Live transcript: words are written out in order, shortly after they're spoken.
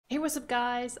Hey, what's up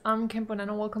guys, I'm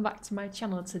Cambonano, welcome back to my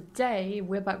channel. Today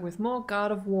we're back with more God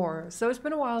of War. So it's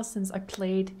been a while since I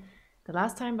played the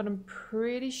last time, but I'm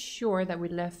pretty sure that we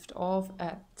left off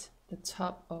at the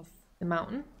top of the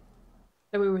mountain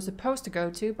that we were supposed to go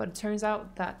to, but it turns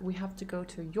out that we have to go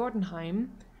to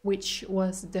Jotunheim, which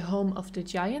was the home of the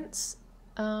giants.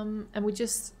 And we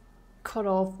just cut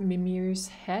off Mimirs'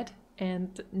 head,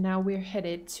 and now we're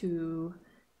headed to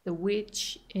the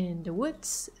witch in the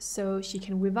woods so she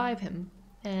can revive him,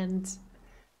 and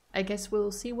I guess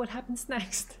we'll see what happens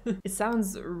next. It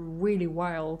sounds really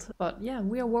wild, but yeah,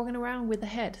 we are walking around with a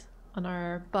head on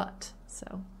our butt,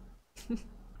 so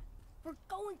We're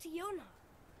going to Yona.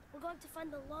 We're going to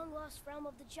find the long lost realm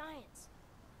of the giants.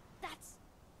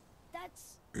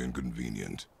 That's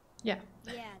inconvenient. yeah.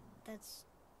 Yeah, that's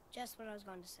just what I was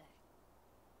going to say.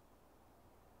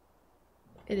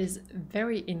 It is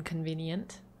very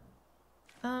inconvenient.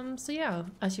 So yeah,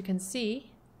 as you can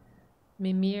see,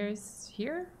 Mimir's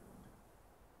here.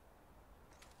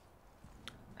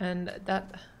 And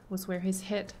that was where his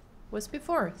head was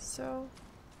before, so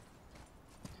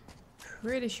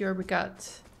pretty sure we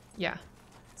got, yeah.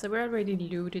 So we already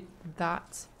looted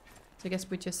that. So I guess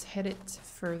we just headed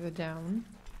further down.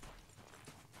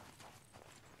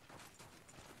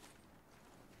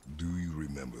 Do you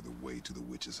remember the way to the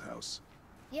witch's house?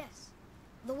 Yes,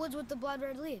 the woods with the blood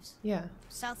red leaves, Yeah,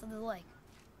 south of the lake.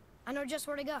 I know just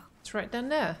where to go. it's right down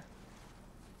there.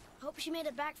 Hope she made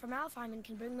it back from Alfheim and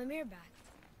can bring Mimir back.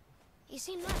 He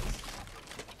seemed nice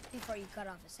before you cut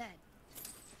off his head.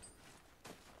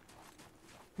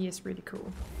 He is really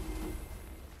cool.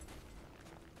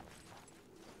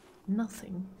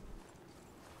 Nothing.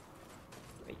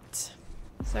 Great.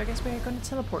 So I guess we're gonna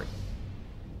teleport.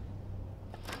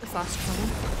 The fast travel,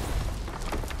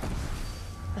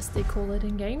 as they call it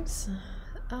in games.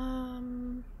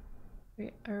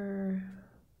 We are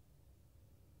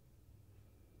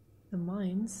the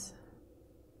mines.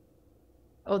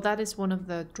 Oh, that is one of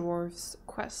the dwarves'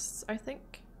 quests, I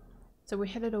think. So we're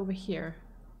headed over here.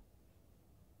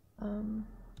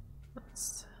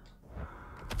 Let's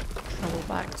travel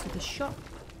back to the shop,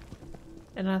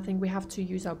 and I think we have to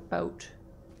use our boat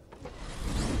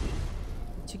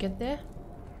to get there.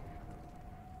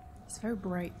 It's very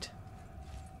bright.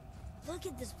 Look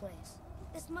at this place.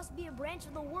 This must be a branch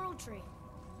of the World Tree.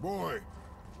 Boy,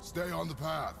 stay on the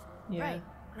path. Yeah,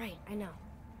 Right, I know.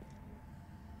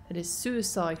 it is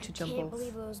suicide to jump Can't off.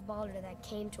 believe it was Baldur that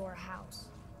came to our house.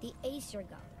 The Aesir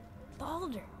god.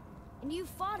 Baldur. And you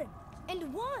fought him.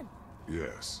 And won!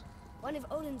 Yes. One of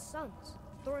Odin's sons.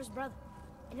 Thor's brother.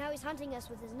 And now he's hunting us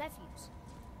with his nephews.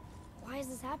 Why is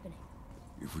this happening?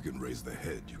 If we can raise the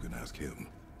head, you can ask him.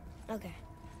 Okay.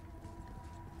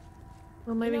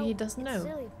 Well, maybe You know, he doesn't it's know.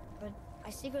 silly, but I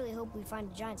secretly hope we find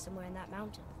a giant somewhere in that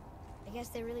mountain. I guess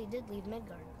they really did leave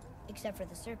Midgard, except for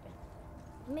the serpent.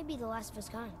 Maybe the last of his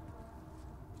kind.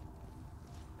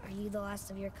 Are you the last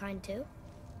of your kind too?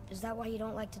 Is that why you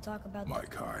don't like to talk about My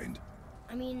kind.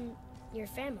 I mean, your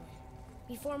family.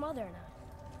 Before Mother and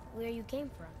I. Where you came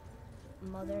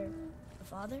from. Mother, the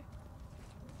father?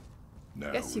 Now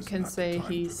I guess you is can not the say time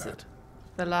for he's that.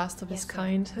 the last of his Yes, sir.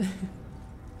 kind.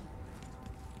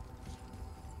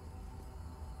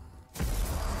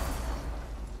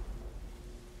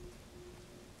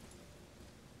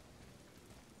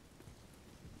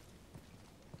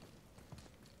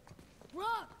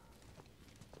 Rock!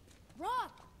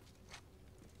 Rock!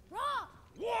 Rock!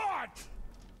 What?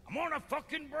 I'm on a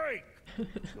fucking break.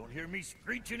 Don't hear me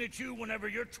screeching at you whenever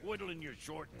you're twiddling your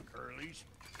short and curlies.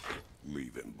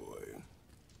 Leave him, boy.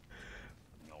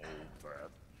 No, Pep.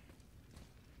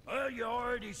 Well, you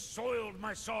already soiled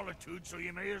my solitude, so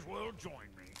you may as well join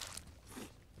me.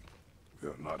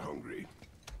 You're not hungry.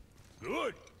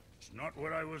 Good. It's not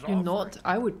what I was You're offering. not,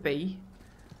 I would be.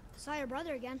 Saw your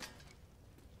brother again.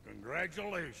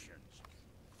 Congratulations.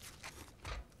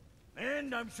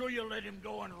 And I'm sure you'll let him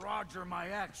go and roger my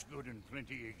axe good and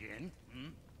plenty again. Hmm?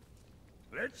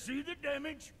 Let's see the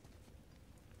damage.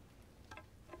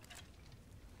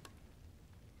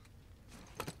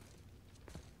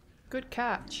 Good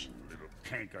catch. Little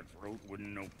canker throat wouldn't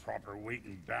know proper weight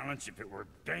and balance if it were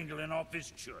dangling off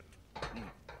his chut. Hmm.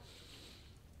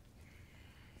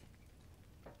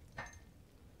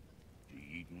 You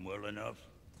eating well enough?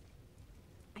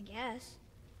 I guess.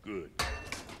 Good.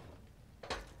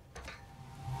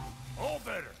 All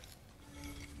better.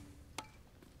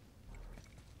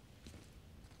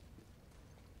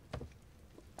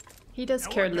 He does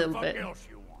Now care a what the little fuck bit. else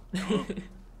you want, huh?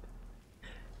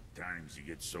 Times he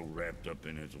gets so wrapped up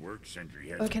in his work, Sentry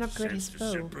has Oh, I can upgrade sense his to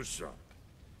bow. sip or sup.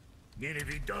 And if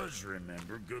he does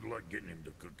remember, good luck getting him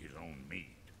to cook his own meat.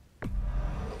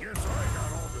 Get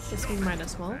Guess we might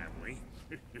as well. Family.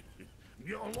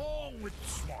 Along with the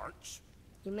smarts.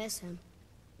 You miss him.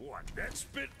 What, that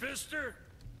spit-fister?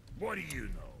 What do you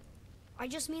know? I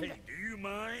just mean Hey, that... do you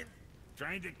mind?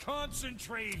 Trying to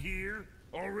concentrate here,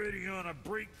 already on a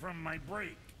break from my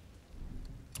break.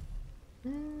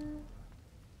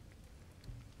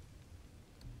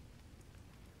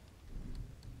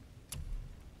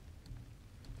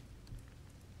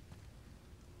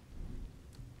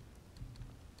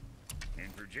 In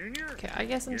Virginia? Okay, I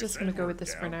guess I'm just gonna that go with worked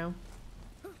this for out. now.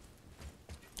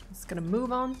 Just gonna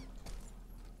move on.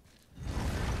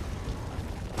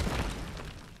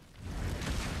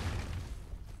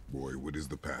 Boy, what is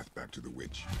the path back to the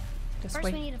witch? This First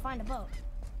way. we need to find a boat.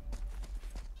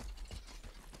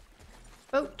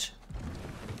 Boat.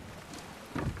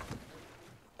 Do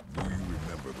you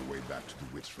remember the way back to the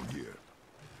witch from here?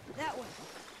 That way.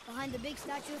 Behind the big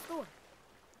statue of Thor.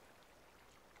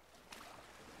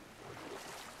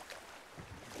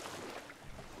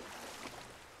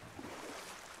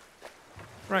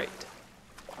 Right.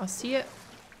 I'll see it.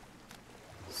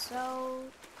 So...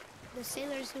 the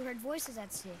sailors who heard voices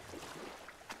at sea.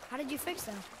 How did you fix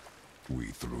them? We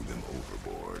threw them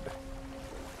overboard.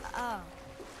 Oh.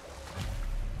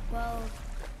 Well,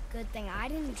 good thing I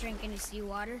didn't drink any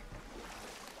seawater.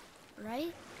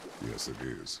 Right? Yes, it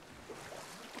is.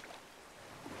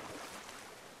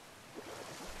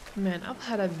 Man, I've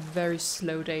had a very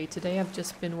slow day today. I've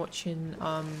just been watching,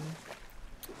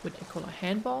 what do you call it,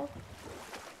 handball?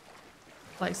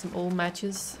 Like some old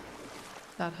matches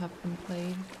that have been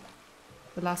played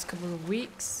the last couple of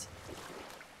weeks.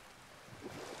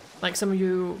 Like some of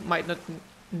you might not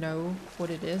know what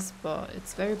it is, but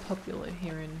it's very popular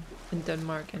here in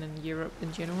Denmark and in Europe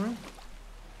in general.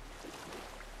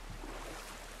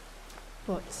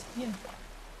 But yeah,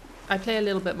 I play a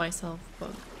little bit myself,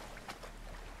 but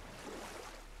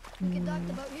We can dock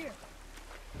the boat here.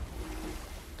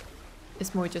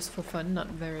 it's more just for fun, not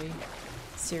very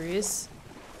serious.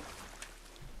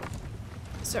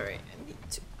 Sorry, I need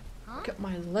to Huh? get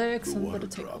my legs The under water the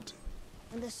table. dropped.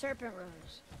 When the serpent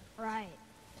rose. Right.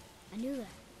 I knew that.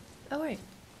 Oh wait.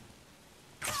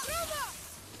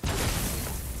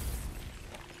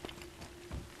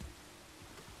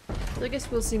 So I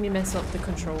guess we'll see me mess up the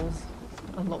controls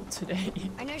a lot today.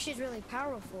 I know she's really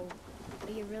powerful,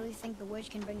 but you really think the witch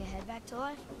can bring a head back to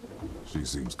life? She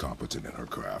seems competent in her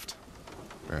craft.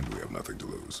 And we have nothing to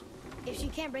lose. If she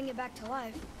can't bring it back to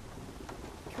life,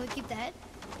 can we keep the head?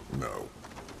 No.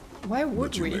 Why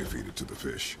would But you we? may feed it to the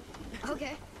fish.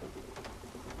 Okay.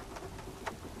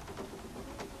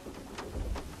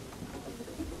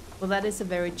 Well, that is a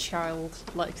very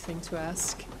childlike thing to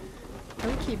ask.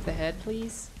 Can we keep the head,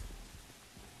 please?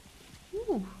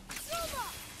 Ooh.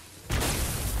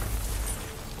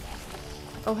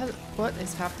 Oh, what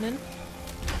is happening?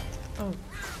 Oh,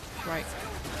 right.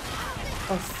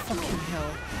 Oh, fucking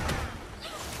hell.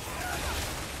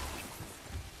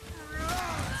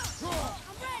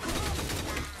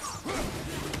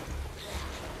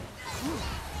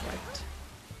 Right.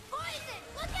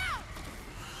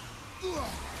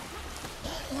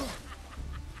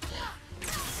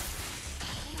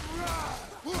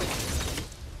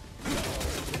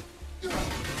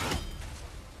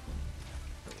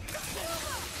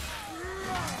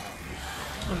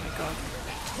 Oh my god.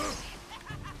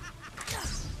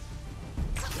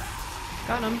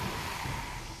 Got him.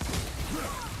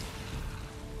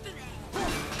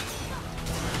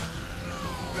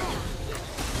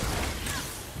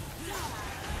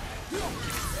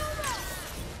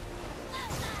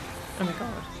 Oh my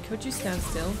god. Could you stand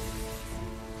still?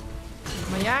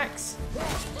 My axe!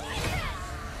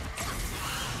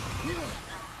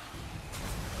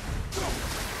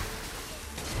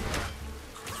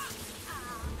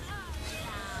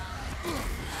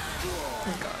 Oh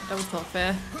my god, that was not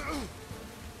fair.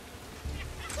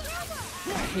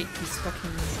 I hate these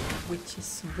fucking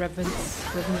witches, revenants,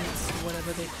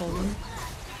 whatever they call them.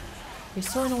 They're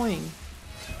so annoying.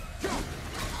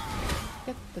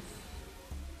 Get the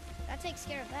That takes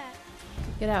care of that.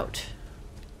 get out.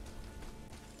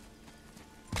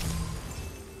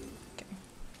 Okay.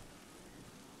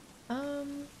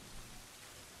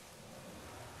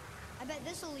 I bet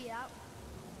this will lead out.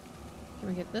 Can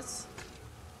we get this?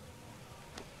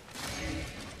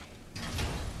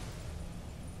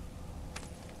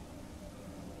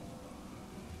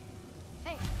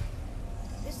 Hey,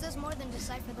 this does more than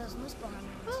decipher those Nussbaum runes.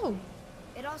 Oh,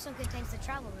 It also contains the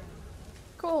travel room.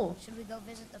 cool. Should we go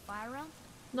visit the fire realm?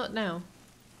 Not now.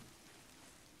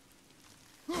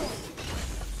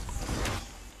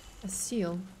 A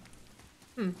seal.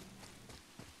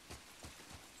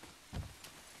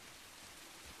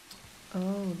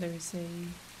 Oh, there's a...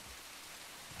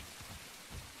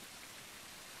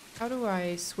 How do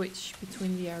I switch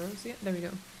between the arrows? Yeah, there we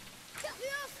go.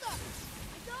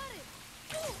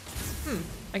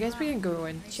 I guess we can go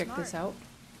and check this out.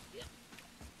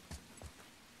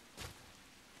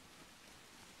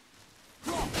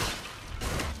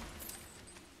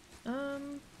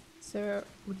 So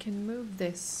we can move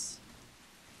this.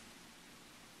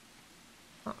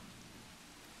 Oh.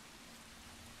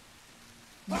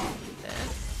 There.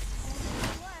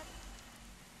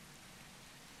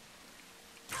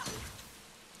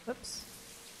 Oops.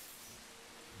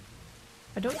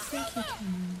 I don't think he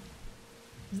can.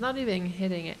 He's not even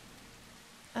hitting it.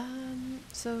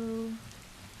 So.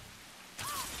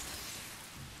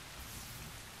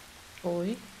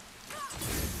 Boy.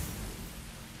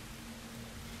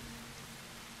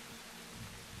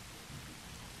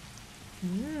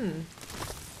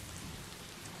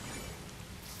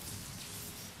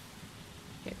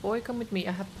 Okay, boy, come with me.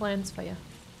 I have plans for you.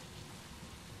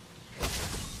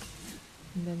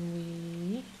 And then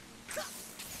we...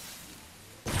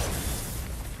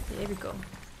 There we go.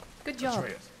 Good job.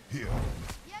 Here.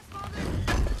 Yes, Father.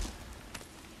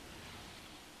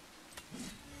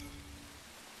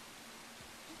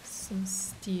 Some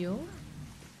steel.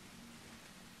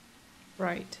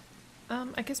 Right.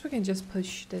 I guess we can just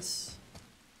push this.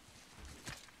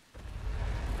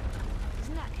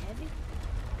 Isn't that heavy?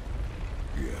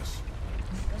 Yes.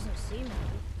 Doesn't seem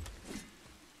heavy.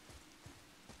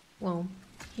 Well,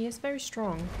 he is very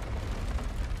strong.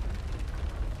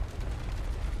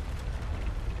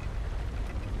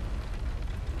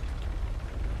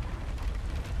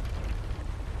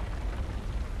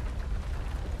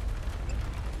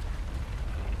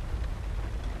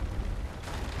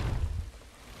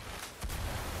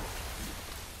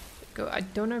 I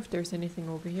don't know if there's anything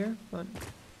over here, but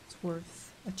it's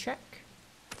worth a check.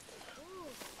 Ooh,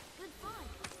 good find.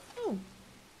 Oh.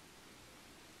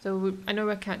 So I know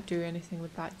I can't do anything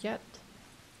with that yet.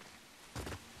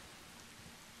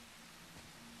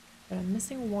 But I'm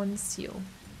missing one seal.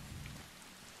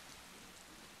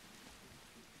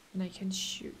 And I can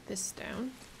shoot this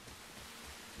down.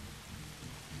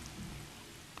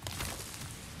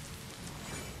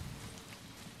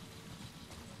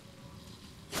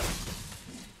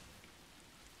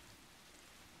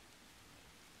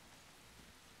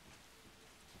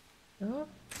 Oh.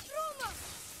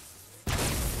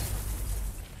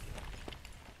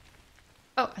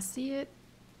 Oh, I see it.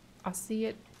 I see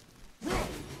it. Nice.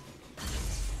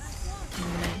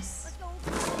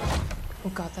 Oh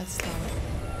god, that's loud.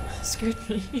 Scared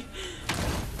me.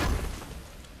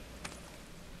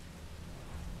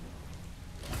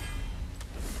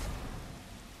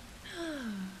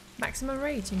 Maximum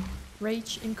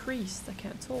rage increased. I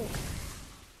can't talk.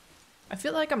 I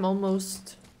feel like I'm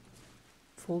almost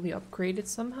fully upgraded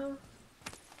somehow.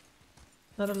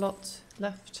 Not a lot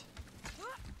left.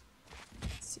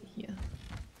 Let's see here.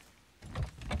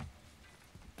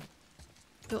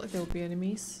 Feel like there'll be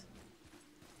enemies.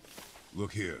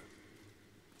 Look here.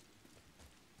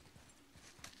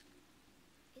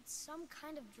 It's some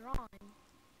kind of drawing.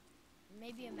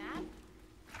 Maybe a map?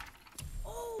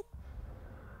 Oh!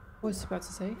 What was I about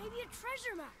to say? Maybe a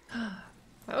treasure map!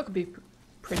 That could be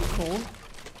pretty cool.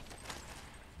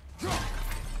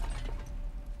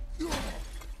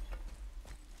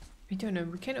 I don't know,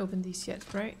 we can't open these yet,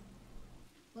 right?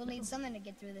 We'll need something to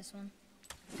get through this one.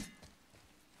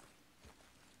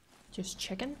 Just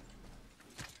checking.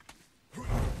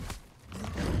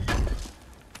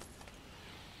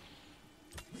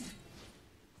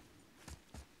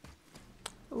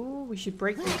 Oh, we should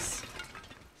break these.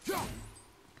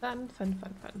 Fun, fun,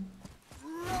 fun, fun.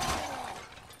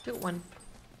 Good one.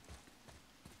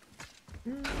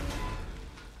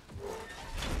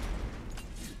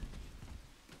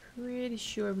 Pretty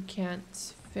sure we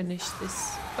can't finish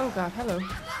this. Oh god, hello.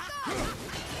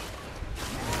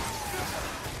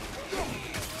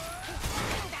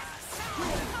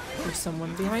 There's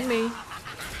someone behind me.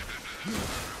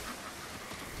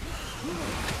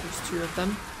 There's two of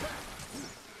them.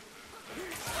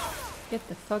 Get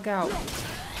the fuck out.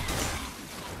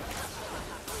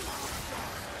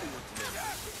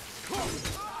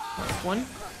 That's one.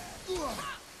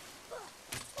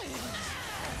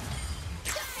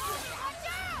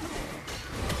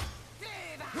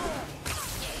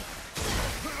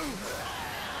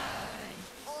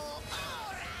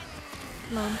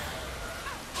 Come on.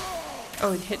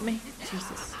 Oh, it hit me?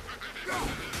 Jesus.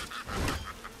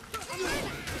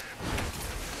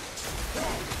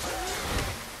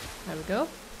 There we go.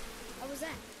 How was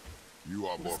that? You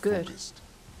are more good. focused.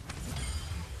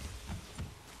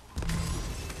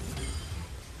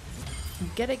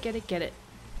 Get it, get it, get it.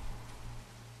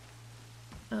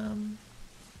 Hey,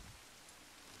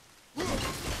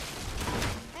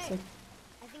 So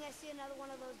I think I see another one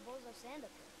of those bowls of sand up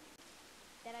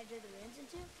there. That I drew the ruins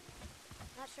into?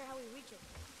 Not sure how we reach it.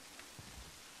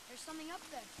 There's something up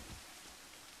there.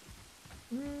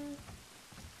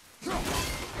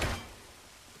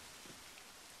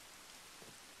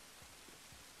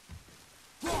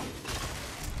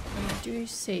 I do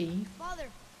see. Father,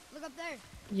 look up there.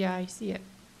 Yeah, I see it.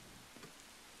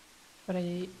 But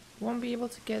I won't be able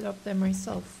to get up there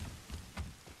myself.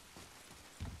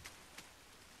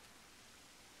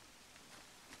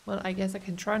 Well, I guess I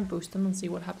can try and boost them and see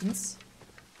what happens.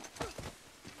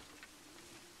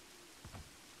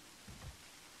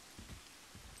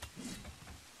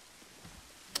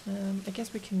 I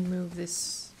guess we can move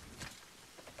this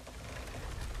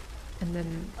and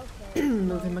then Okay,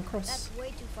 move him well, across. That's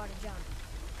way too far to jump.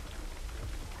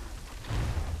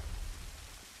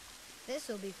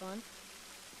 This'll be fun.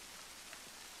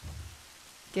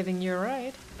 Giving you a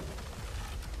ride.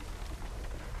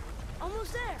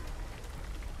 Almost there.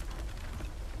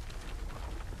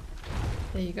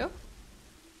 There you go.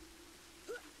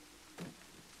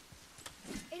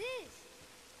 It is.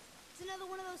 It's another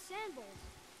one of those sand bowls.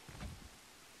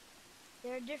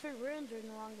 There are different ruins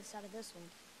written along the side of this one.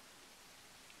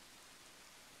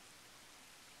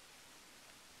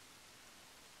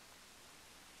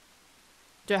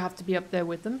 Do I have to be up there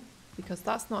with them? Because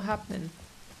that's not happening.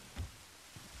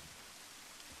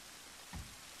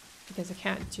 I guess I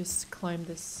can't just climb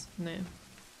this. No.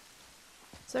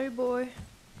 Sorry, boy.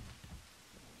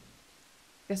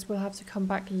 Guess we'll have to come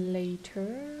back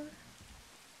later.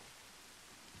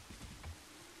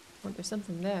 Oh, there's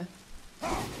something there.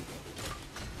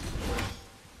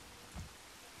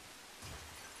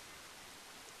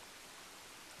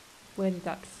 Where did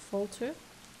that fall to?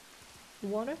 The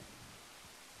water?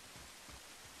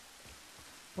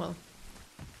 Well,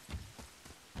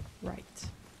 right.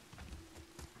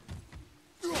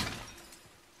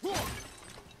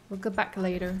 We'll go back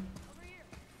later.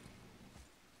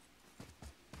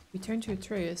 Return to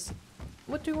Atreus.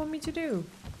 What do you want me to do?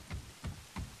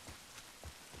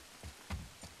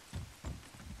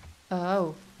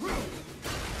 Oh.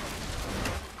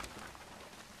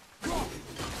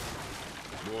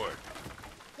 Boy,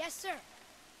 Yes, sir.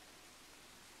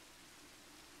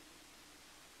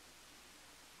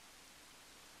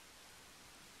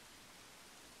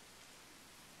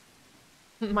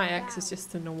 My axe is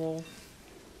just in the wall.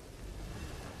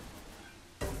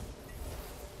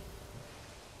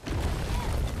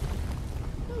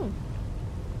 Oh.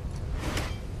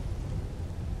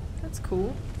 That's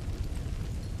cool.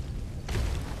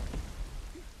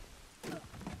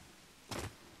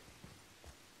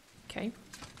 Okay.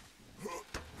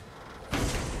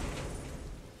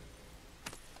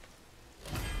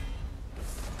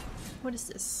 What is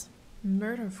this?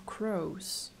 Murder of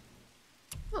crows.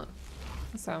 Huh.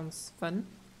 That sounds fun.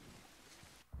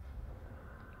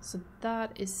 So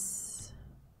that is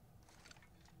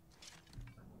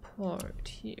a part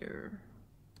here.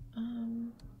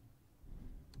 Oh,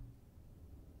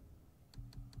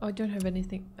 I don't have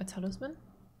anything. A talisman?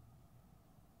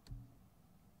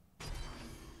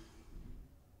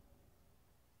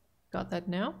 Got that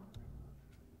now.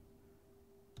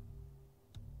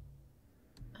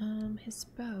 His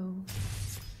bow.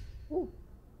 Ooh.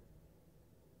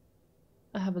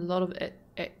 I have a lot of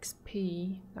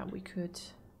XP that we could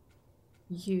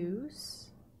use.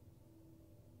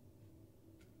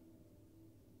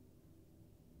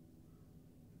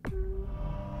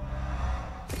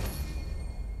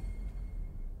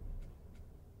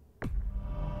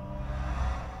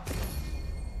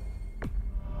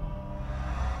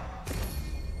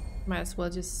 Might as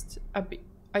well just...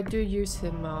 I do use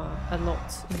him a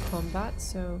lot in combat,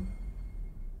 so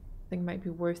I think it might be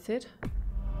worth it. There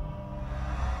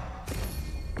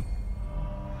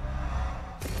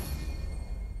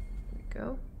we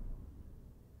go.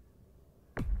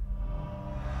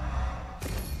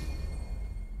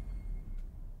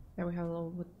 There we have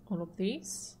all of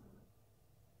these.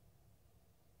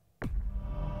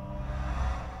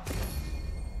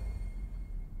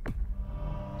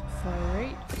 Fire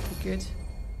rate could be good.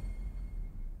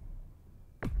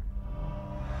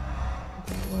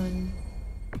 That one.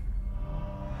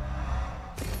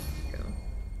 Go.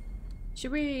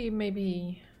 Should we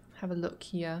maybe have a look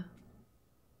here?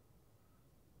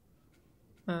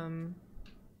 Let's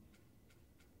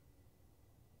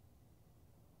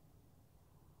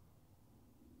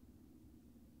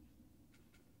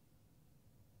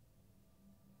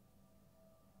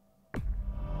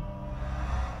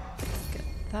get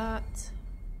that.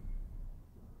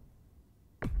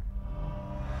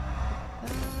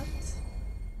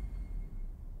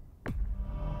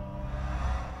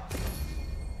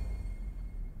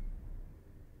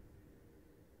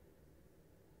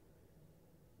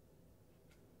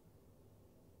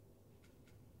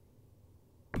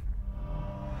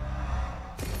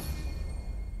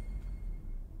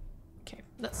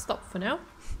 let's stop for now.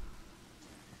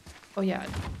 Oh yeah,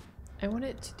 I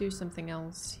wanted to do something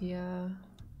else here,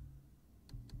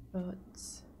 but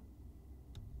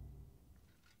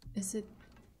is it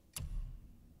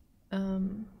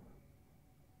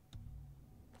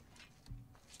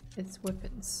it's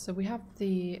weapons. So we have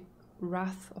the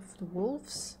Wrath of the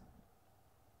Wolves.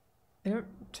 I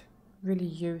don't really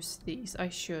use these. I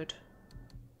should.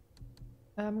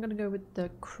 I'm gonna go with the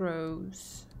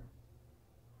crows.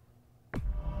 Could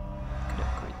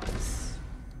upgrade this.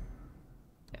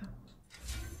 Yeah.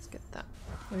 Let's get that.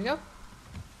 There we go.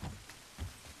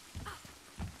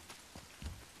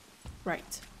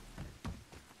 Right.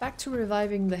 Back to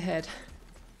reviving the head.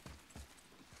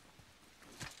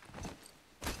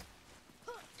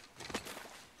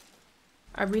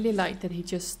 I really like that he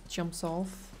just jumps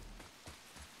off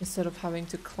instead of having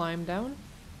to climb down.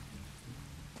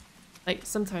 Like,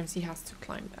 sometimes he has to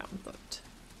climb down, but...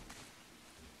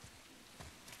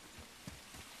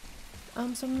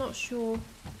 so I'm not sure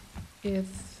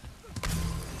if...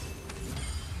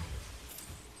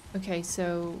 Okay,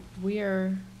 so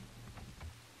we're...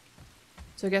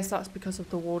 So I guess that's because of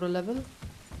the water level.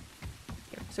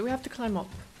 Yeah, so we have to climb up.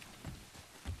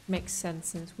 Makes sense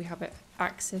since we have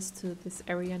access to this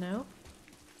area now.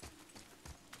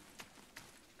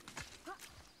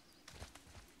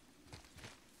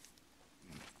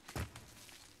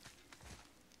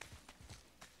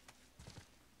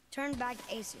 Turn back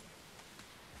to Asia.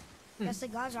 Guess the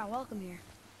gods aren't welcome here.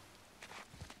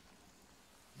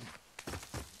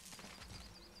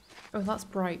 Oh, that's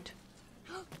bright.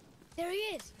 There he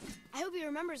is! I hope he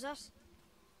remembers us.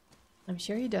 I'm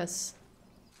sure he does.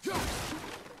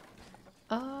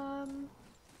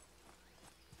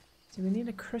 Do we need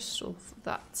a crystal for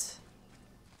that?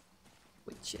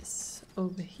 Which is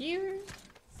over here.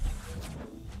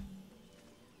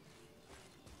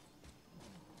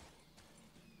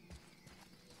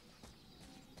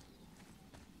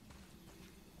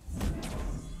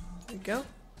 There we go.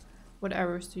 What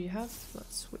arrows do you have?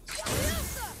 Let's switch.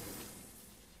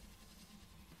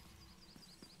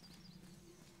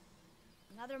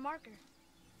 Another marker.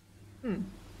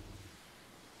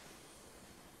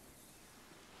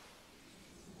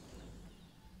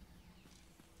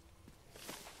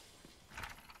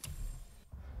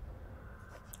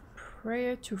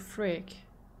 Prayer to Frigg.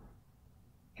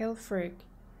 Hail Frigg,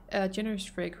 a generous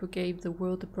Frigg who gave the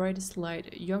world the brightest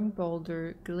light, young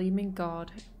Baldur, gleaming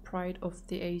god, pride of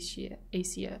the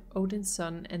Asia, Odin's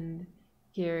son and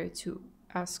heir to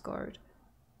Asgard.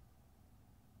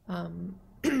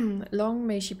 Long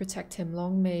may she protect him,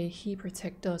 long may he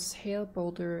protect us. Hail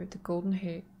Baldur, the golden,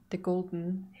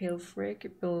 hail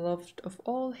Frigg, beloved of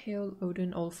all, hail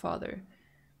Odin, All-Father.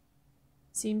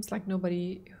 Seems like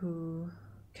nobody who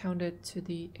counted to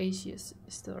the Asias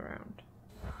is still around.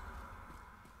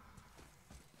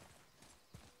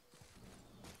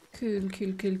 Cool,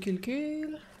 cool, cool, cool,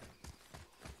 cool.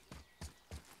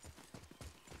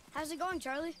 How's it going,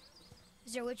 Charlie?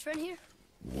 Is your witch friend here?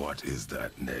 What is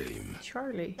that name?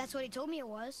 Charlie. That's what he told me it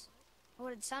was. Or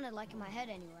what it sounded like in my head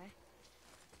anyway.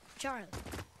 Charlie.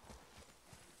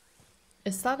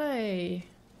 Is that a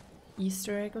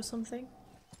Easter egg or something?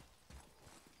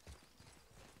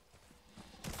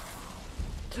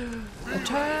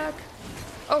 Attack!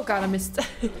 Oh god, I missed.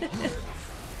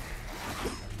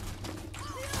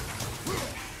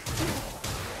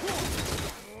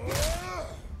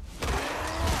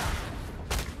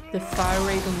 The fire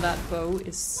rate on that bow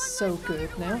is so good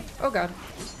now. Oh god.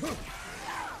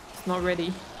 It's not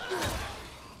ready.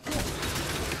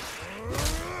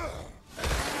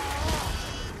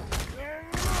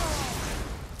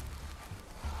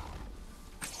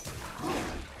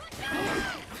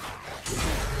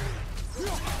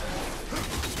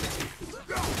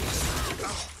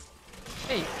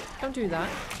 Hey, don't do that.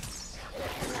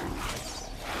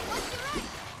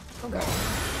 Oh god.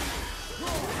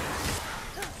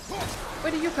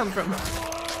 Where did you come from?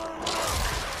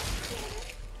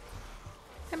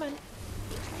 Come on.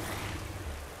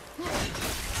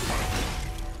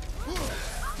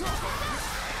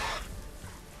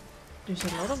 There's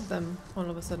a lot of them all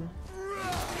of a sudden.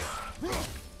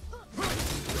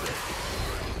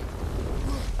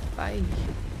 Bye.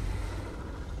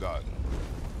 Done.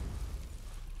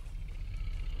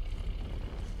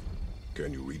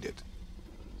 Can you read it?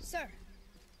 Sir.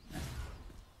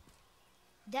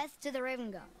 Death to the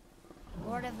Raven God,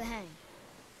 Lord of the Hang.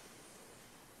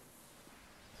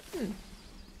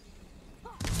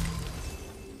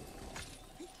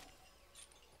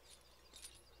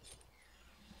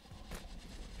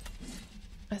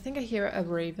 I think I hear a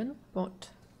raven, but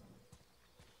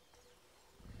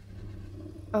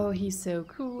Oh, he's so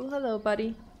cool. Hello,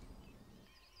 buddy.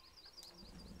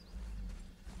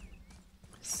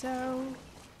 So...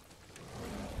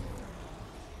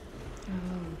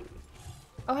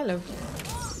 Oh, hello.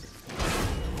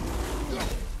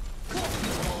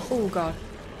 Oh, God.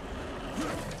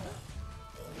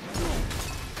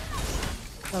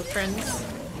 Well, friends.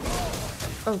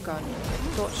 Oh, God.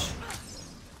 Dodge.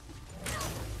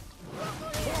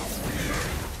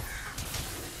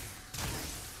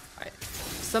 I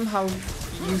somehow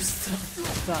used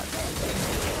that.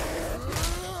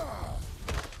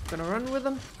 Gonna run with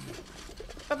them.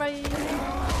 Bye-bye.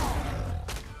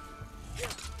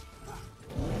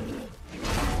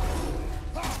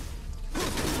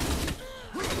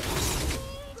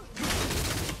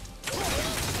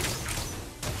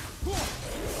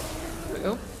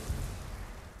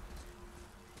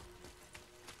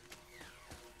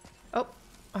 Oh,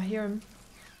 I hear him.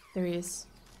 There he is.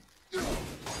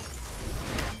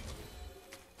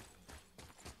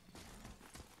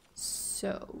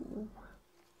 So...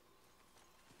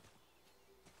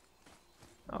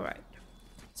 Alright.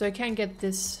 So I can't get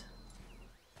this...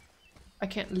 I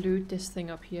can't loot this thing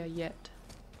up here yet.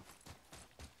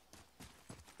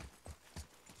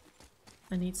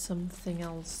 I need something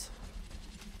else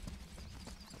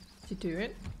to do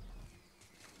it.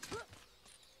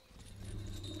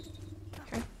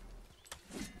 Okay.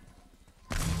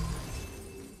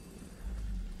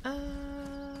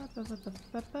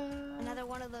 Another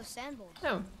one of those sandballs.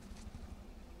 Oh.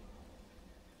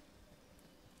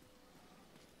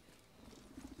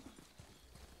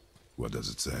 What does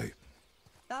it say?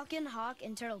 Falcon, hawk,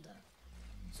 and turtle dove.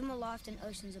 Swim aloft in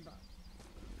oceans above.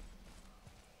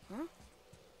 Huh?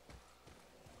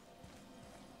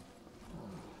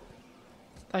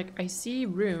 Like, I see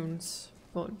runes,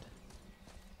 but...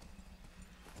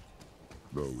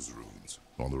 Those runes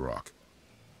on the rock.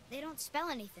 They don't spell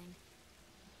anything.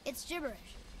 It's gibberish.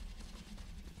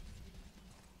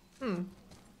 Hmm.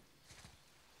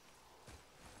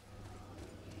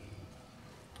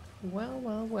 Well,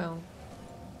 well, well.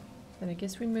 Then I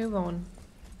guess we move on.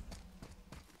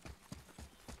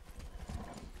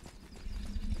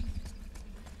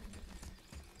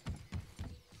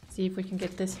 See if we can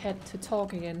get this head to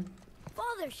talk again.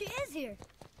 Father, she is here.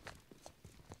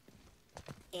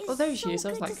 Oh, there she is.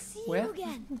 I was like, where?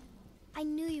 Again. I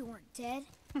knew you weren't dead.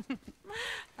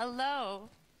 Hello.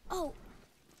 Oh,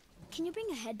 can you bring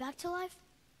a head back to life?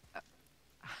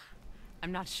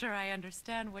 I'm not sure I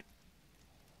understand what...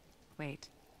 Wait.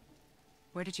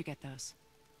 Where did you get those?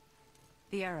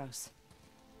 The arrows.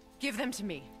 Give them to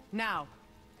me, now.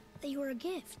 They were a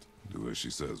gift. Do as she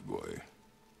says, boy.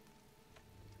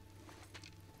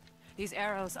 These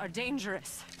arrows are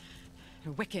dangerous.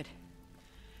 They're wicked.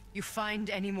 You find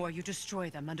any more, you destroy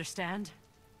them, understand?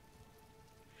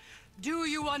 Do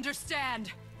you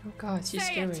understand? Oh god, she's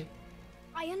Say scary. it.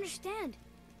 I understand.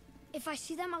 If I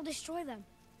see them, I'll destroy them.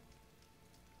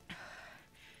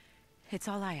 It's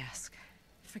all I ask.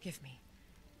 Forgive me.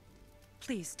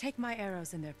 Please, take my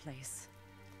arrows in their place.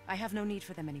 I have no need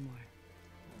for them anymore.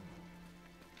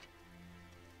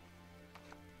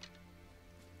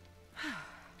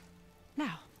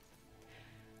 Now,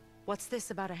 what's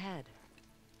this about a head?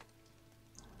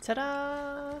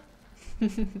 Ta-da!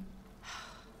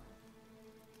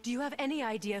 Do you have any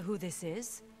idea who this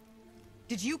is?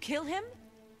 Did you kill him?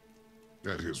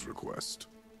 At his request.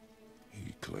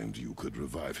 He claimed you could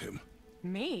revive him.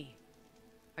 Me?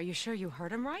 Are you sure you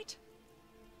heard him right?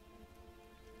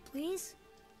 Please?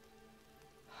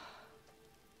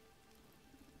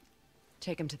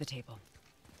 Take him to the table.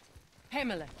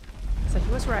 Pamela, So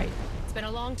he was right. it's been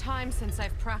a long time since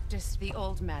I've practiced the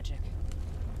old magic.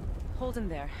 Hold him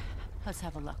there. Let's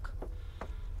have a look.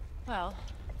 Well,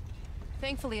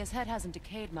 thankfully his head hasn't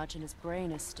decayed much and his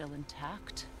brain is still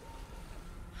intact.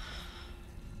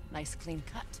 Nice clean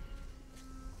cut.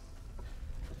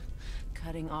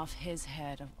 Cutting off his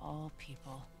head of all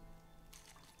people.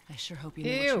 I sure hope you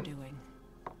know what you're doing.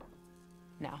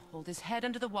 Now, hold his head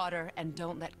under the water and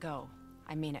don't let go.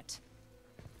 I mean it.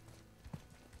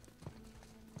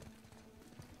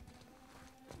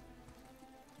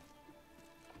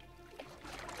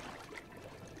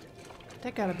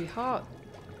 That gotta be hot.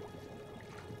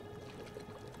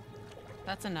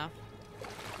 That's enough.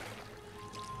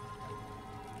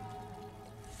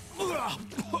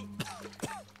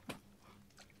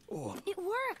 It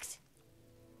worked!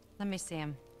 Let me see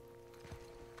him.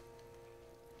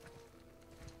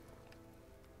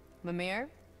 Mimir?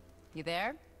 You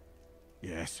there?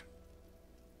 Yes.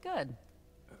 Good.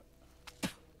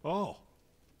 Oh.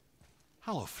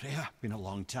 Hello, Freya. Been a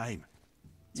long time.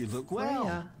 You look well.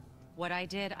 Freya. What I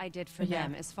did for Yeah.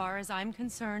 them. As far as I'm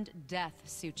concerned, death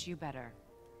suits you better.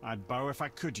 I'd bow if I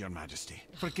could, Your Majesty.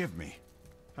 Forgive me.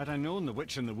 Had I known the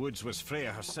witch in the woods was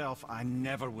Freya herself, I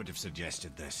never would have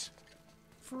suggested this.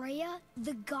 Freya?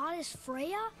 The goddess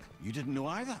Freya? You didn't know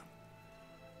either?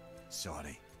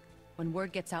 Sorry. When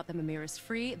word gets out that Mimir is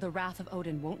free, the wrath of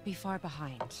Odin won't be far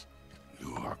behind.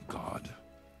 You are God.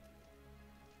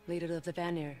 Leader of the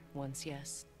Vanir, once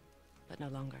yes, but no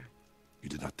longer. You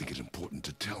did not think it important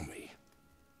to tell me.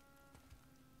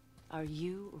 Are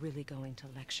you really going to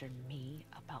lecture me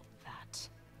about that?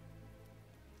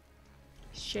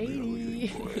 Shady.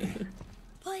 Brilliant boy.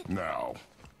 But Now,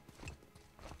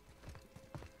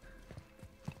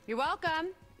 You're welcome.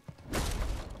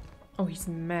 Oh, he's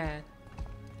mad.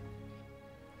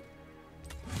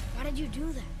 why did you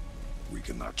do that? we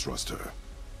cannot trust her.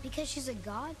 Because she's a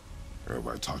god? Have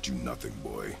I taught you nothing,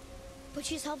 boy? But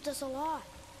she's helped us a lot.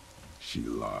 She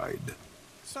lied.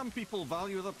 Some people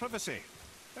value their privacy.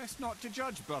 Best not to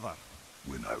judge, brother.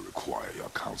 When I require your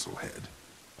council head,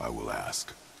 I will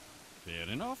ask. Fair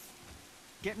enough.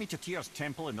 Get me to Tyr's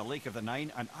temple in the Lake of the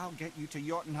Nine, and I'll get you to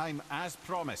Jotunheim as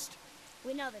promised.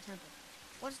 We know the temple.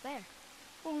 What's there?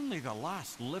 Only the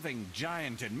last living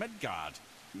giant in Midgard.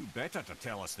 Who better to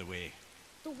tell us the way?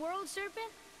 The world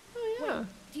serpent? Oh yeah.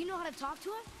 Do you know how to talk to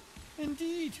him?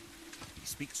 Indeed. He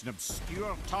speaks an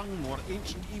obscure tongue more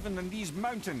ancient even than these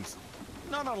mountains.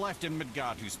 None are left in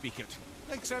Midgard who speak it.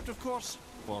 Except, of course,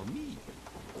 for me.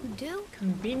 You do?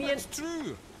 Convenient. It's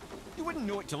true. You wouldn't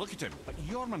know it to look at him, but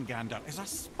Jormungandr is a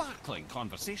sparkling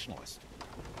conversationalist.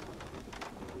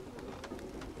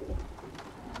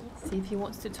 See if he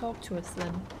wants to talk to us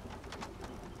then.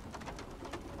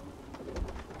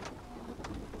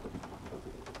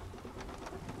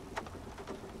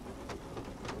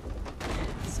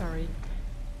 Sorry.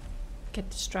 Get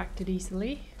distracted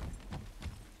easily.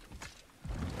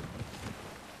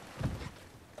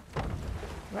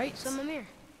 Right. So, Mimir,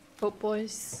 Boat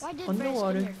boys why did on the Freya spit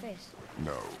water. in your face?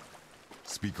 No.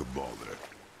 Speak of Balder.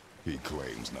 He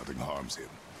claims nothing harms him.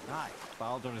 Aye,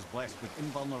 Baldur is blessed with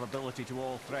invulnerability to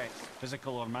all threats,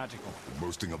 physical or magical.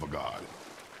 Boasting of a god.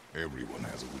 Everyone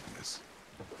has a weakness.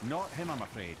 Not him, I'm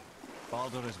afraid.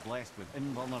 Baldur is blessed with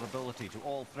invulnerability to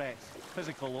all threats,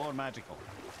 physical or magical.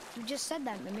 You just said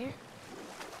that, Mimir.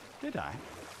 Did I?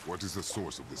 What is the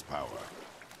source of this power?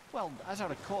 Well, as I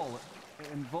recall,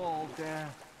 it involved, a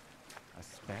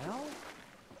spell?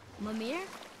 Mimir?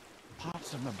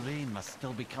 Parts of my brain must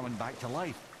still be coming back to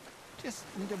life. Just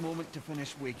need a moment to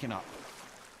finish waking up.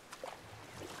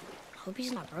 Hope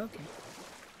he's not broken.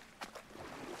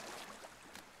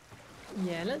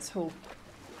 Yeah, let's hope.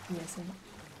 Yes.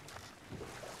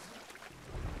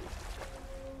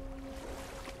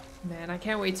 Man, I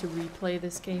can't wait to replay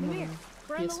this game Mimir, on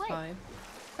we're on the lake. PS5.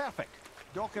 Perfect.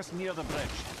 Dock us near the bridge.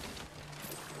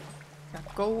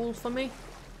 Got gold for me.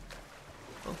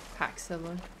 Oh, pack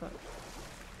silver, but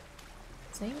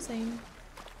same.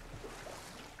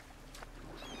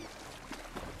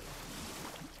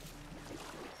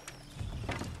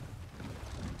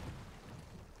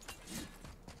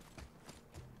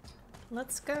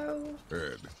 Let's go.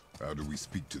 Ed, how do we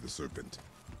speak to the serpent?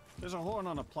 There's a horn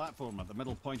on a platform at the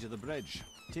middle point of the bridge.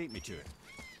 Take me to it.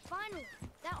 Finally,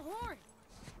 that horn.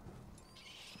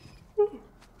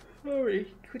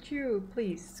 Sorry, could you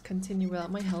please continue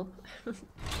without my help?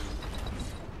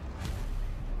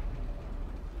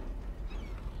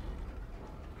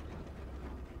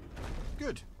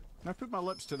 Good. Now put my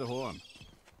lips to the horn.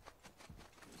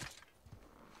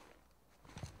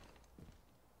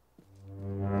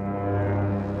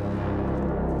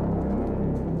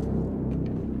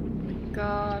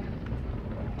 God.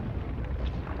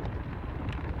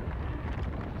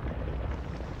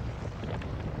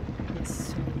 It's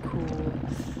so cool.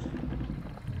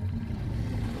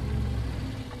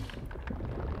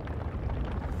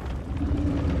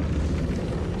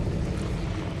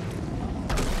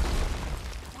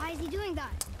 Why is he doing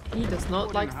that? He does not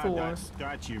Odin like had Thor. that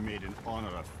statue made in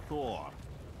honor of Thor.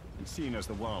 And seeing as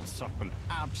the world serpent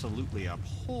absolutely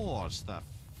abhors the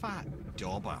fat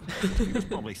dauber, he was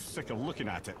probably sick of looking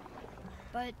at it.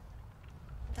 But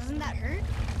doesn't that hurt?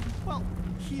 Well,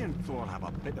 he and Thor have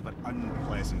a bit of an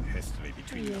unpleasant history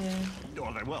between them.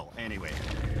 Or they will, anyway.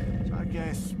 So I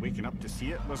guess waking up to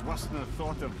see it was worse than the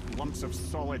thought of lumps of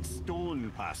solid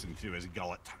stone passing through his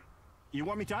gullet. You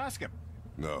want me to ask him?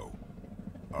 No.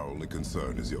 Our only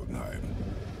concern is Jotunheim.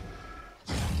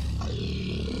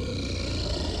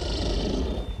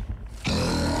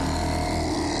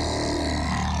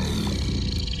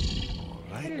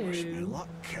 Alright, wish me luck.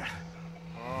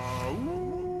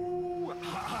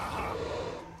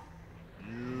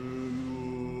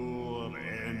 You're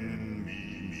in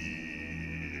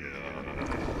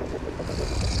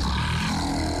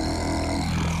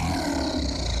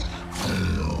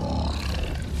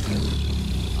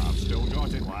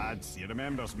he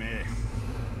remembers me.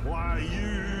 Why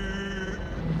you...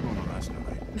 Oh no, that's not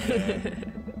right.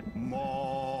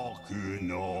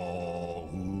 Mokuno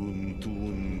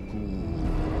Huntunkun.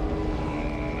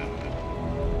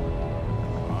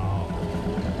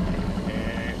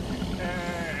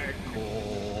 Eko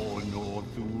no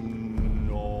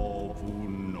Tunno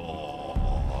Punora.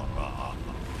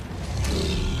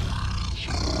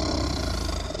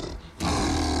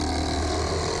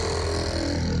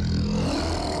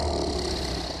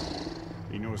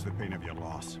 He knows the pain of your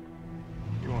loss.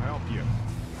 He will help you.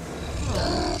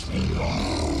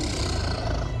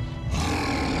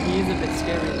 He is a bit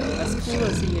scary though, as cool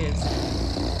as he is.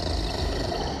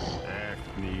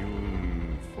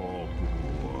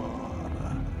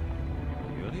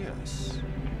 Curious.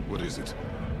 What is it?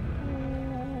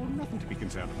 Oh, nothing to be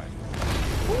concerned about.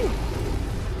 Ooh.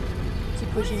 Is he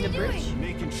pushing the bridge?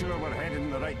 Making sure we're heading in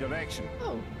the right direction.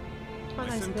 Oh. How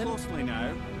nice Listen of him. closely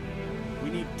now. We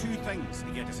need two things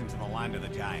to get us into the land of the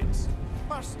giants.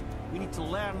 First, we need to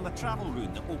learn the travel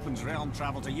rune that opens realm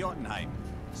travel to Jotunheim.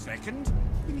 Second,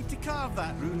 we need to carve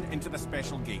that rune into the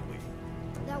special gateway.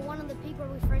 That one of the peak where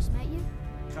we first met you?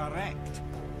 Correct.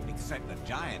 Except the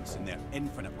giants, in their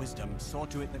infinite wisdom, saw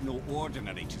to it that no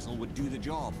ordinary chisel would do the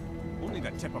job. Only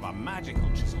the tip of a magical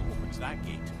chisel opens that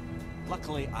gate.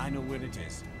 Luckily, I know where it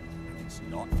is, and it's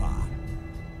not far.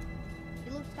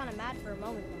 You looked kind of mad for a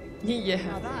moment there. Yeah.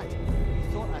 Now that,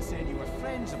 you thought I said you were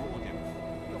friends of Odin.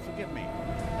 You'll forgive me.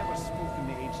 I've never spoken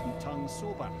the ancient tongue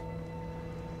sober.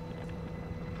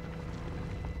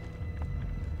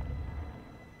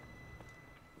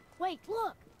 Wait,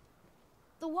 look!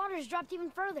 The water's dropped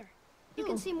even further. You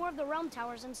can see more of the realm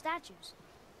towers and statues.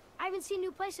 I even see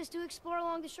new places to explore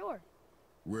along the shore.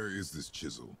 Where is this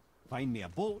chisel? Find me a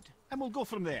boat, and we'll go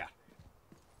from there.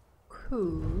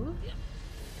 Cool.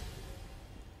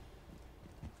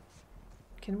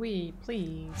 Can we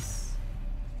please?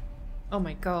 Oh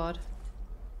my god.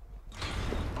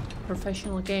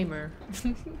 Professional gamer.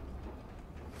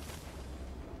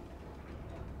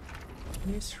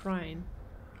 New shrine.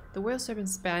 The whale serpent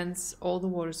spans all the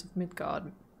waters of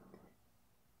Midgard.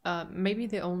 Maybe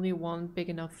the only one big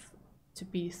enough to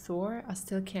be Thor. I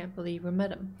still can't believe we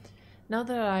met him. Now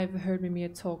that I've heard Mimir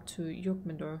talk to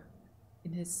Jormungandr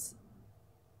in his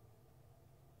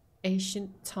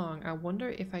ancient tongue, I wonder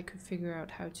if I could figure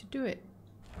out how to do it.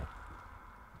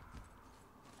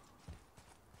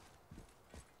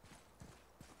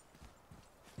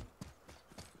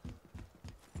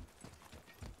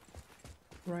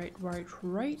 Right.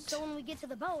 So when we get to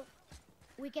the boat,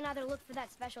 we can either look for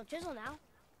that special chisel now,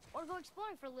 or go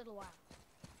exploring for a little while.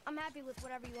 I'm happy with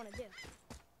whatever you want to do.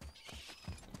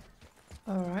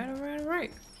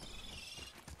 Alright.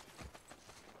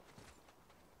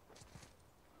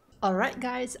 Alright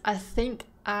guys, I think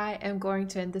I am going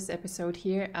to end this episode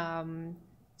here,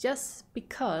 just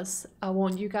because I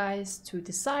want you guys to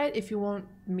decide if you want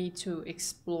me to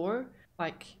explore,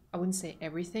 like, I wouldn't say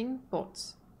everything,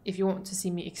 but if you want to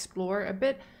see me explore a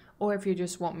bit, or if you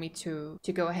just want me to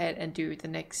go ahead and do the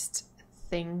next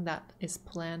thing that is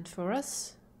planned for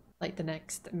us, like the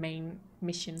next main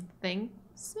mission thing.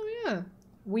 So yeah,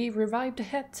 we revived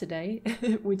ahead today,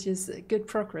 which is good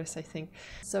progress, I think.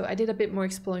 So I did a bit more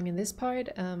exploring in this part.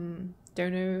 Don't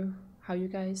know how you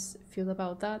guys feel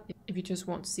about that, if you just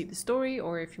want to see the story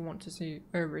or if you want to see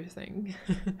everything.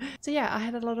 So yeah, I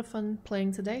had a lot of fun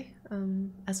playing today,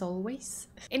 as always.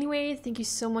 Anyway, thank you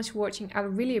so much for watching. I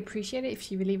would really appreciate it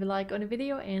if you would leave a like on the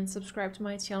video and subscribe to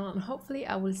my channel, and hopefully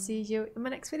I will see you in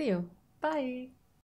my next video. Bye!